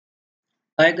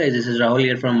Hi guys, this is Rahul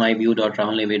here from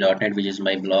myview.rahullevy.net, which is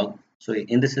my blog. So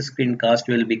in this screencast,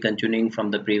 we'll be continuing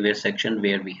from the previous section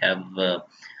where we have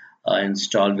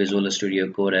installed Visual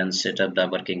Studio Code and set up the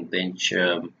working bench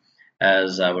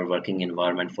as our working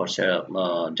environment for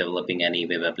developing any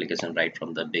web application right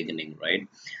from the beginning, right?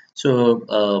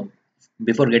 So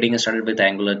before getting started with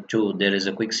Angular 2, there is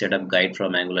a quick setup guide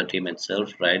from Angular team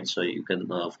itself, right? So you can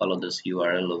follow this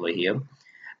URL over here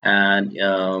and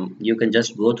you can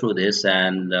just go through this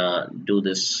and do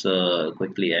this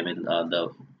quickly. I mean, the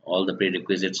all the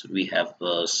prerequisites we have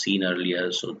seen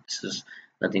earlier, so this is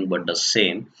nothing but the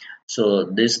same. So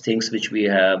these things which we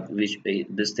have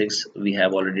these things we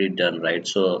have already done, right?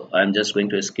 So I'm just going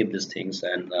to skip these things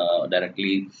and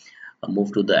directly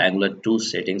move to the Angular 2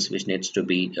 settings which needs to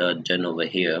be done over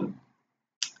here.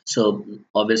 So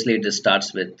obviously it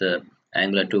starts with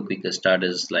Angular 2 quick start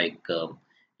is like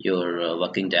your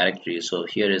working directory. So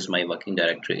here is my working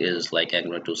directory is like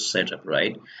Angular 2 setup,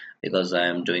 right? Because I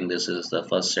am doing this is the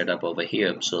first setup over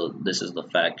here. So this is the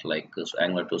fact, like this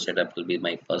Angular 2 setup will be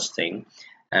my first thing.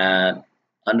 And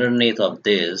underneath of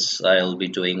this, I'll be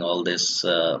doing all this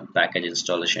package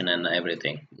installation and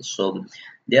everything. So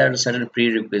there are certain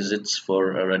prerequisites for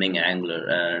running Angular,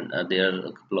 and there are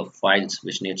a couple of files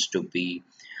which needs to be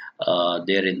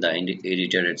there in the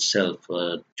editor itself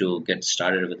to get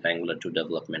started with Angular 2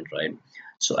 development, right?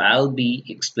 So I'll be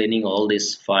explaining all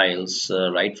these files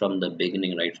right from the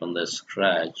beginning, right from the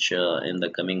scratch in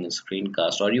the coming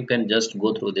screencast, or you can just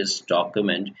go through this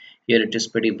document. Here it is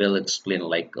pretty well explained,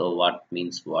 like what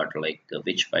means what, like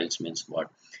which files means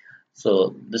what.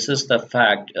 So this is the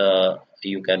fact.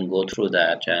 You can go through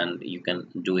that and you can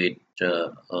do it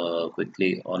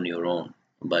quickly on your own.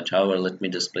 But however, let me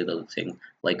display the thing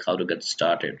like how to get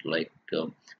started.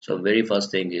 So very first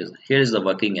thing is here is the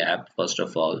working app first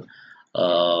of all,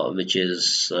 which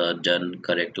is done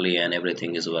correctly and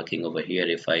everything is working over here.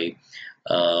 If I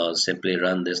simply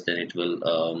run this, then it will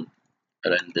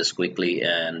run this quickly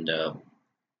and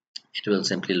it will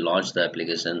simply launch the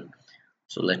application.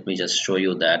 So let me just show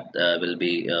you that we'll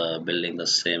be building the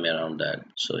same around that.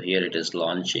 So here it is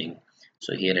launching.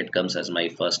 So here it comes as my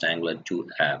first Angular 2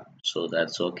 app, so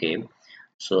that's okay.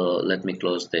 So let me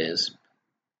close this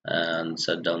and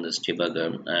shut down this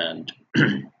debugger, and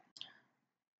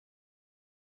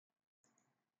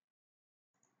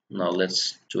now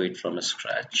let's do it from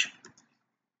scratch.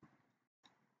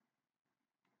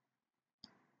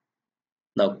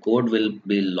 Now code will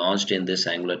be launched in this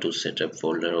Angular 2 setup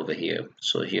folder over here.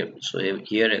 So here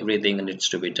everything needs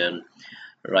to be done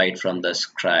right from the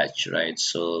scratch, right?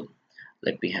 So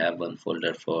let me have one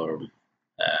folder for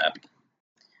app,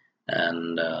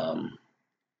 and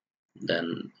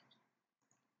then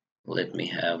let me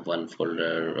have one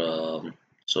folder.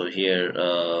 So here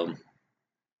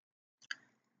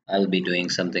I'll be doing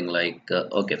something like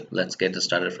okay, let's get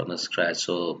started from the scratch.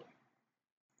 So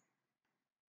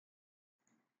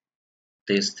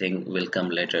this thing will come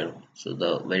later. So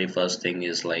the very first thing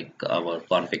is like our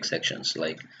config sections,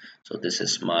 like so this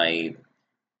is my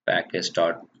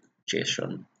package.json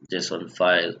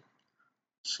file.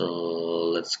 So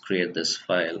let's create this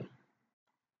file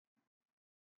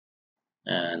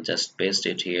and just paste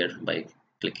it here by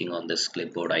clicking on this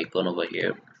clipboard icon over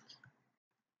here.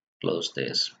 Close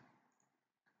this.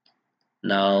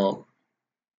 Now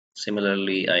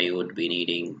similarly I would be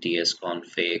needing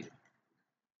tsconfig.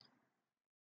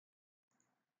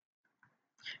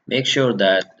 Make sure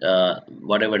that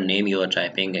whatever name you are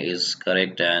typing is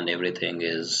correct and everything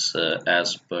is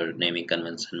as per naming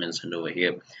convention mentioned over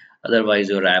here. Otherwise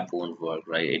your app won't work,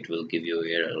 right? It will give you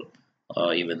error,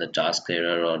 or even the task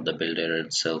error or the build error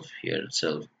itself here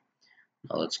itself.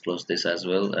 Now let's close this as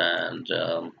well, and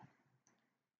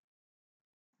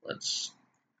let's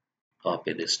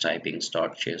copy this typing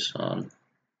start JSON.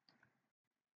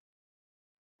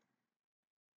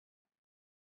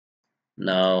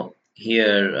 Now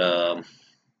here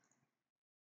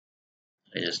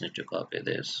I just need to copy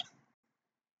this.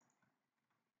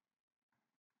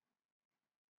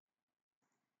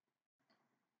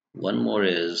 One more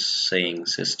is saying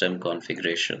system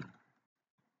configuration.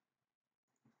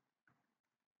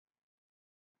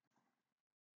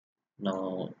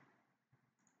 Now,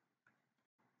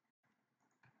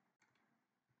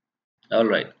 all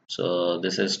right, so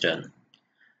this is done.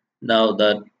 Now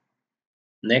the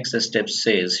next step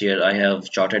says here I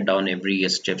have jotted down every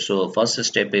step. So first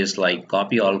step is like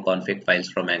copy all config files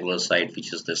from Angular site,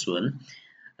 which is this one,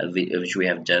 which we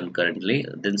have done currently.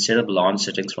 Then set up launch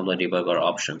settings from the debugger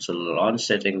option. So launch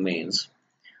setting means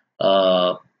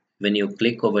uh, when you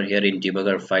click over here in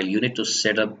debugger file, you need to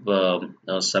set up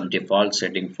some default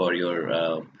setting for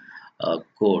your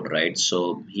code, right?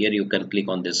 So here you can click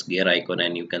on this gear icon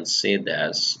and you can say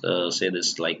say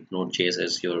this like Node.js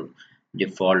as your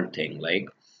default thing, like.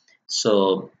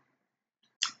 So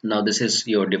now this is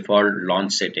your default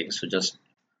launch setting. So just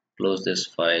close this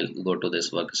file, go to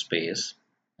this workspace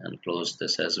and close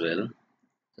this as well.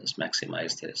 Just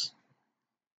maximize this.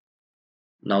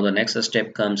 Now the next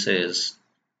step comes is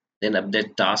then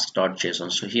update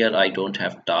task.json. So here I don't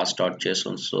have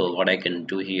task.json. So what I can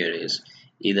do here is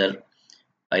either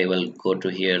I will go to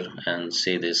here and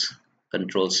say this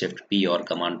Control Shift P or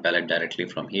command palette directly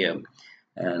from here,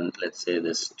 and let's say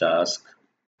this task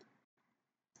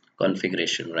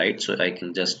configuration, right? So I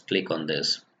can just click on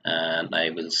this and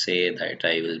I will say that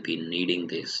I will be needing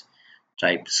this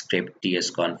TypeScript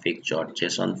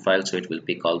tsconfig.json file. So it will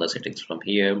pick all the settings from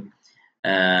here,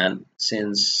 and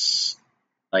since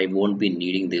I won't be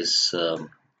needing this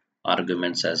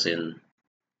arguments, as in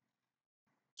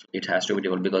it has to be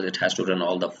default because it has to run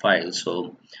all the files,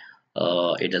 so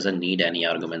it doesn't need any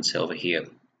arguments over here.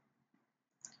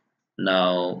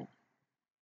 Now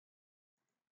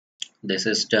this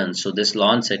is done. So this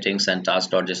launch settings and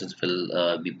task.json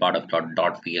will be part of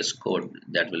 .vs code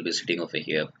that will be sitting over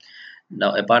here.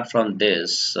 Now apart from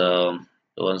this,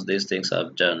 once these things are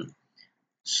done,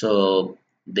 so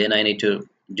then I need to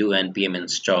do npm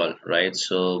install, right?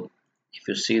 So if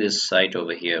you see this site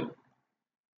over here,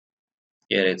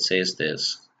 here it says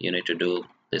this you need to do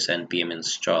this npm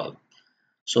install.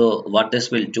 So what this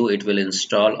will do, it will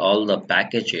install all the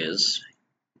packages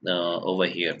over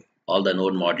here, all the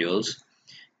node modules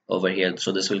over here.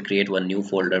 So this will create one new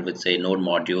folder with say node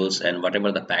modules, and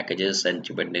whatever the packages and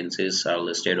dependencies are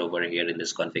listed over here in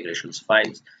this configurations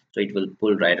files, so it will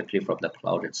pull directly from the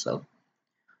cloud itself.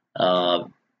 uh,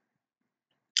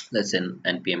 let's in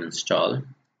npm install,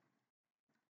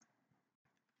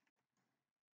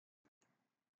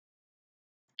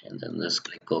 and then just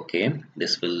click OK.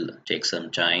 This will take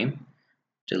some time.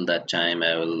 Till that time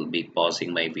I will be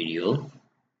pausing my video.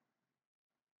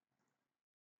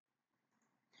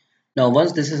 Now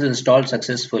once this is installed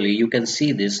successfully, you can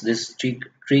see this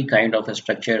tree kind of a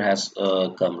structure has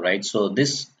come, right? So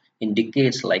this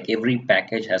indicates like every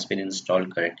package has been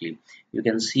installed correctly. You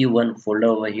can see one folder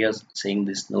over here saying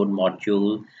this node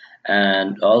module,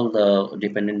 and all the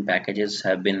dependent packages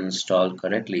have been installed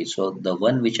correctly. So the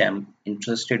one which I'm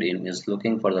interested in is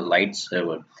looking for the light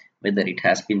server, whether it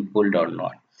has been pulled or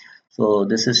not. So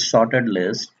this is sorted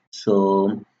list.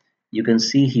 So you can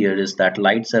see here is that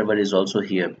light server is also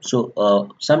here.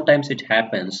 So sometimes it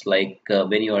happens like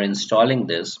when you are installing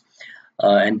this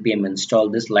npm install,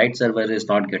 this light server is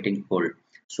not getting pulled.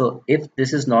 So if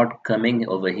this is not coming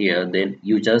over here, then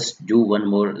you just do one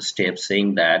more step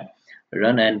saying that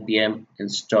run npm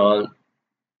install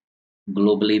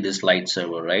globally this light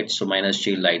server, right? So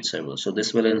 -g light server. So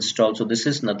this will install. So this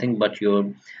is nothing but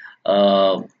your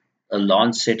uh, a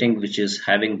launch setting which is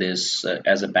having this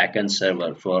as a backend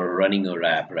server for running your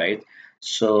app, right?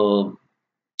 So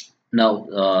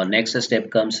now next step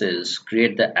comes is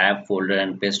create the app folder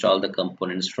and paste all the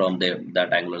components from that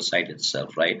Angular site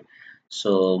itself, right?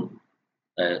 So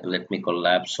let me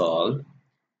collapse all,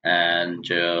 and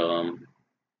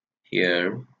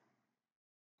here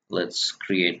let's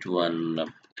create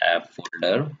one app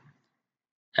folder,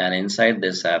 and inside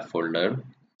this app folder,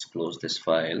 let's close this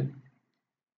file,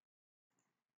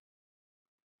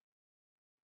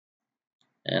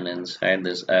 and inside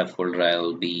this app folder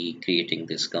I'll be creating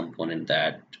this component,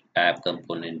 that app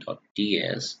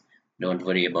component.ts. Don't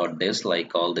worry about this,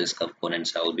 like all these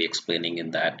components I'll be explaining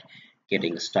in that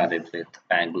getting started with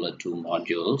Angular 2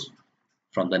 modules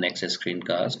from the next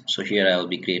screencast. So here I'll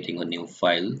be creating a new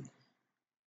file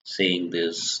saying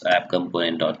this app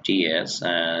component.ts,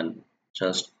 and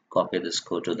just copy this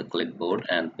code to the clipboard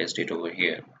and paste it over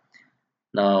here.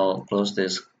 Now close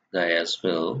this guy as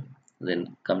well,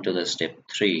 then come to the step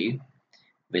 3,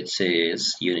 which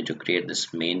says you need to create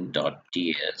this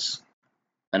main.ts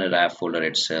and a app folder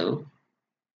itself.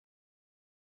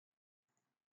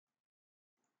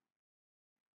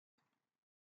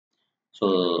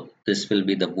 So this will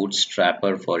be the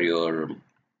bootstrapper for your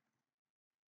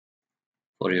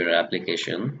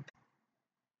application.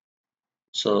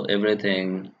 So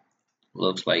everything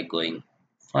looks like going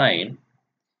fine,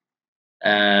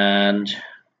 and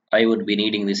I would be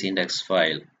needing this index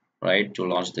file, right, to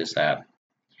launch this app.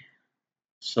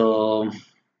 So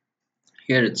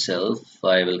here itself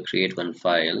I will create one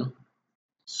file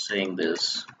saying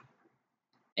this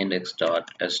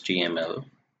index.html.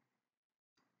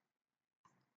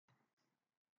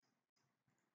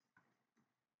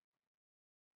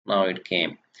 Now it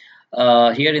came.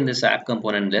 Here in this app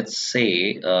component, let's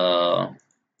say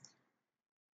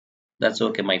That's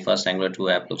okay. My first Angular 2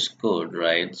 app looks good,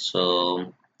 right?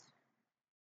 So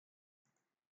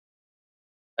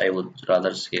I would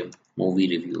rather say movie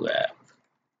review app.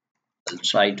 I'll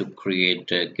try to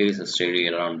create a case study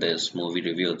around this movie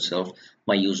review itself,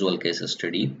 my usual case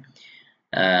study.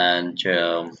 And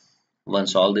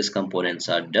once all these components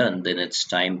are done, then it's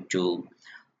time to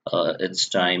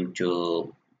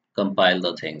compile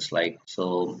the things. Like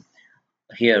so,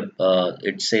 here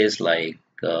it says like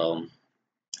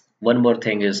one more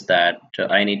thing is that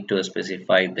I need to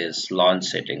specify this launch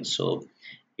settings. So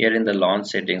here in the launch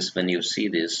settings, when you see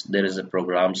this, there is a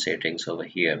program settings over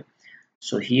here.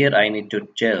 So here I need to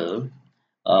tell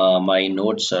my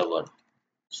node server.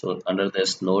 So under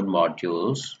this node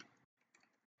modules,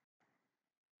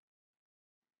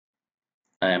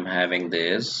 I am having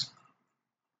this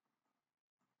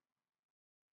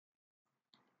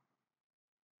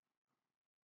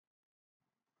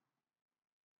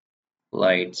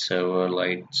light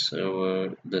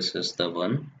server. This is the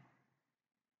one.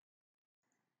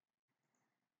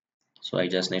 So I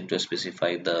just need to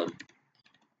specify the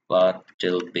path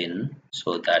till bin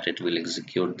so that it will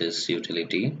execute this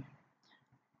utility.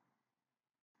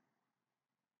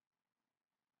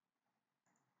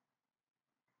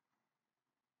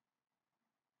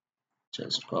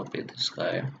 Just copy this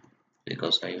guy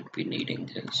because I would be needing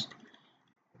this.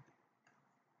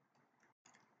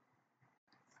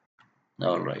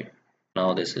 Alright,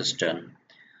 now this is done.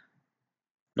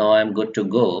 Now I'm good to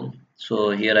go.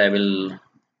 So here I will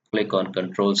click on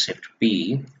Control Shift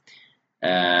P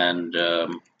and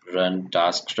run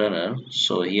task runner.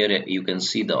 So here you can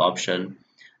see the option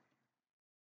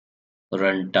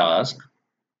run task,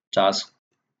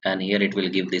 and here it will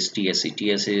give this TSC.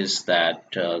 TSC is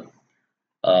that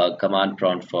command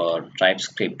prompt for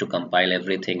TypeScript to compile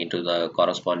everything into the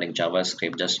corresponding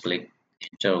JavaScript. Just click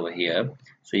enter over here.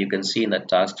 So you can see in the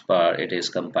taskbar it is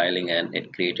compiling and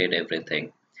it created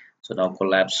everything. So now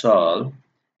collapse all,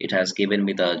 it has given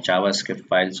me the JavaScript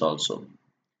files also.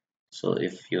 So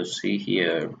if you see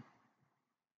here,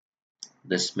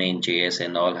 this main JS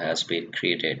and all has been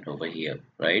created over here,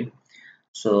 right?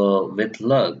 So with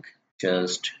luck,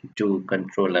 just do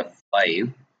Control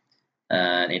F5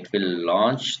 and it will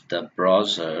launch the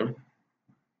browser,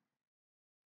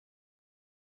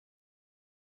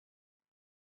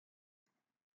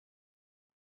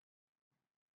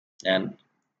 and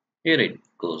here it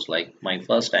goes, like my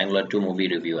first Angular 2 movie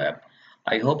review app.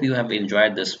 I hope you have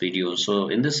enjoyed this video. So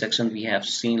in this section we have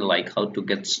seen like how to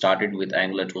get started with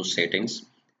Angular 2 settings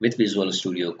with Visual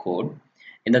Studio Code.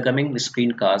 In the coming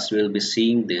screencast we'll be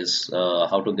seeing this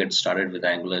how to get started with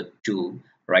Angular 2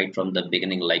 right from the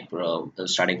beginning, like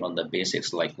starting from the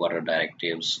basics like what are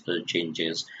directives,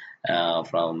 changes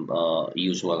from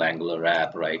usual Angular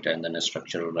app, right, and then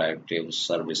structural directives,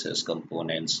 services,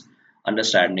 components,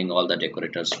 understanding all the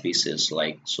decorators pieces,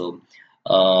 like so.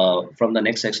 From the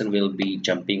next section we'll be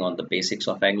jumping on the basics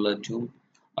of Angular 2.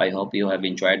 I hope you have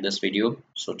enjoyed this video.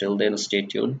 So till then, stay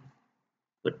tuned.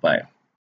 Goodbye.